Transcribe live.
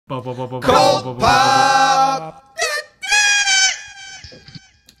Cold Pop!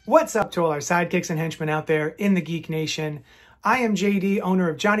 What's up to all our sidekicks and henchmen out there in the Geek Nation? I am JD, owner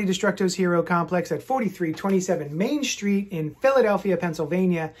of Johnny Destructo's Hero Complex at 4327 Main Street in Philadelphia,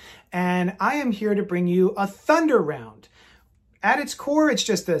 Pennsylvania, and I am here to bring you a Thunder Round. At its core, it's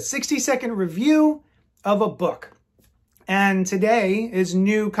just a 60-second review of a book. And today is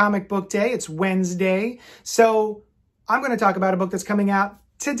New Comic Book Day. It's Wednesday. So I'm going to talk about a book that's coming out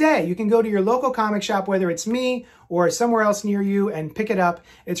today. You can go to your local comic shop, whether it's me or somewhere else near you, and pick it up.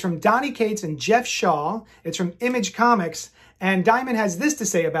 It's from Donny Cates and Geoff Shaw. It's from Image Comics. And Diamond has this to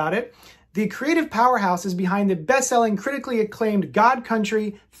say about it. The creative powerhouse is behind the best-selling, critically acclaimed God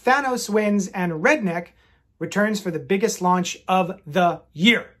Country, Thanos Wins, and Redneck returns for the biggest launch of the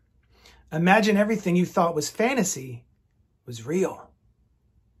year. Imagine everything you thought was fantasy was real.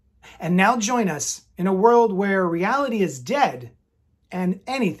 And now join us in a world where reality is dead and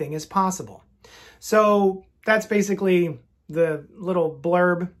anything is possible. So that's basically the little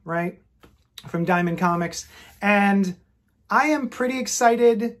blurb, right, from Diamond Comics. And I am pretty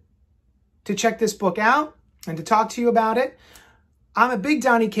excited to check this book out and to talk to you about it. I'm a big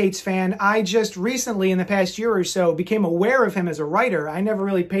Donny Cates fan. I just recently, in the past year or so, became aware of him as a writer. I never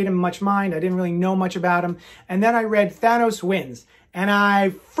really paid him much mind. I didn't really know much about him. And then I read Thanos Wins, and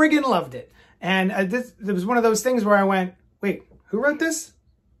I friggin' loved it. And it was one of those things where I went, wait, who wrote this?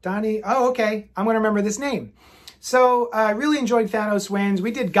 Donny? Oh, okay. I'm going to remember this name. So I really enjoyed Thanos Wins.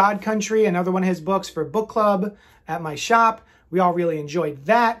 We did God Country, another one of his books, for book club at my shop. We all really enjoyed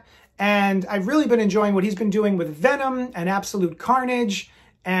that. And I've really been enjoying what he's been doing with Venom and Absolute Carnage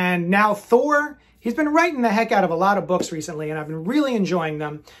and now Thor. He's been writing the heck out of a lot of books recently, and I've been really enjoying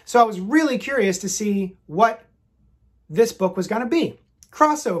them. So I was really curious to see what this book was going to be.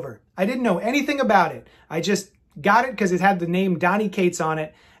 Crossover. I didn't know anything about it. I just got it because it had the name Donny Cates on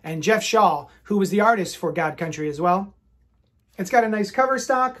it and Geoff Shaw, who was the artist for God Country as well. It's got a nice cover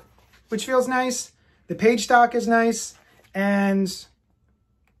stock, which feels nice. The page stock is nice, and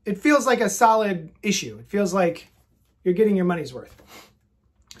it feels like a solid issue. It feels like you're getting your money's worth.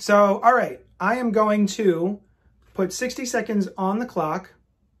 So, all right, I am going to put 60 seconds on the clock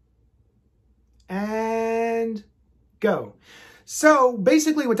and go. So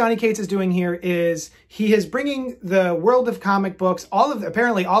basically what Donny Cates is doing here is he is bringing the world of comic books,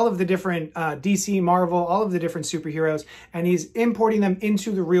 apparently all of the different DC, Marvel, all of the different superheroes, and he's importing them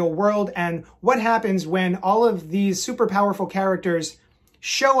into the real world. And what happens when all of these super powerful characters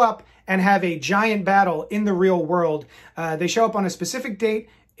show up and have a giant battle in the real world. They show up on a specific date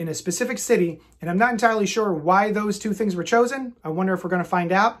in a specific city, and I'm not entirely sure why those two things were chosen. I wonder if we're going to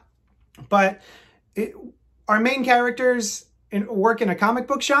find out. But our main characters work in a comic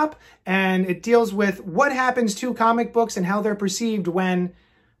book shop, and it deals with what happens to comic books and how they're perceived when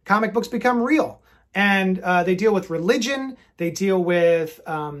comic books become real. And they deal with religion, they deal with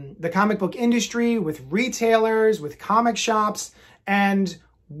the comic book industry, with retailers, with comic shops, and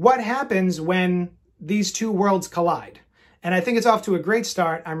what happens when these two worlds collide. And I think it's off to a great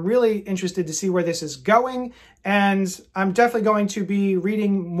start. I'm really interested to see where this is going, and I'm definitely going to be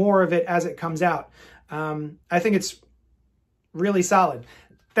reading more of it as it comes out. I think it's really solid.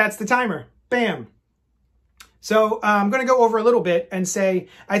 That's the timer. Bam. So I'm going to go over a little bit and say,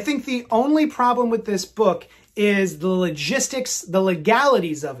 I think the only problem with this book is the logistics, the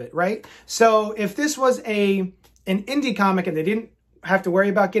legalities of it, right? So if this was an indie comic and they didn't have to worry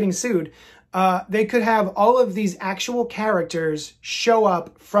about getting sued, they could have all of these actual characters show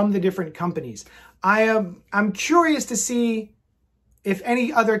up from the different companies. I'm curious to see if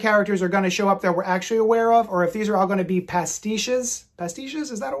any other characters are going to show up that we're actually aware of, or if these are all going to be pastiches.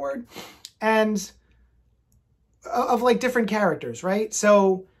 Pastiches, is that a word? And of like different characters, right?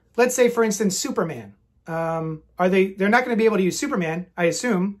 So let's say, for instance, Superman. They're not going to be able to use Superman, I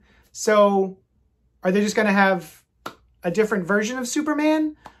assume. So are they just going to have a different version of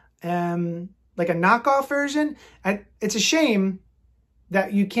Superman? Like a knockoff version? And it's a shame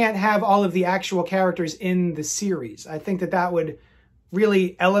that you can't have all of the actual characters in the series. I think that that would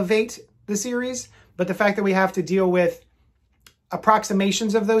really elevate the series, but the fact that we have to deal with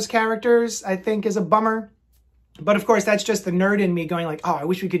approximations of those characters, I think, is a bummer. But of course, that's just the nerd in me going like, oh, I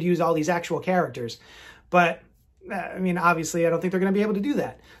wish we could use all these actual characters. But I mean, obviously, I don't think they're going to be able to do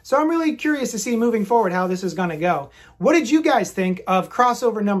that. So I'm really curious to see moving forward how this is going to go. What did you guys think of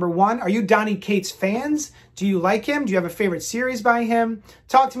crossover number 1? Are you Donny Cates fans? Do you like him? Do you have a favorite series by him?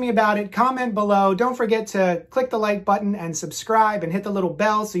 Talk to me about it. Comment below. Don't forget to click the like button and subscribe and hit the little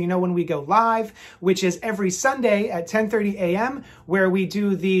bell so you know when we go live, which is every Sunday at 10:30 a.m., where we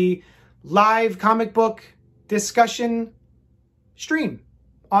do the live comic book discussion stream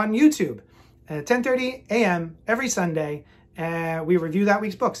on YouTube at 10:30 a.m. every Sunday. We review that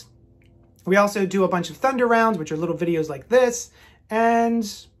week's books. We also do a bunch of Thunder Rounds, which are little videos like this. And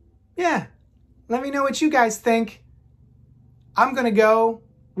yeah, let me know what you guys think. I'm going to go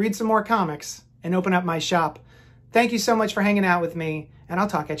read some more comics and open up my shop. Thank you so much for hanging out with me, and I'll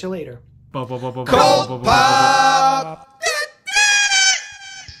talk at you later. Cold Pop!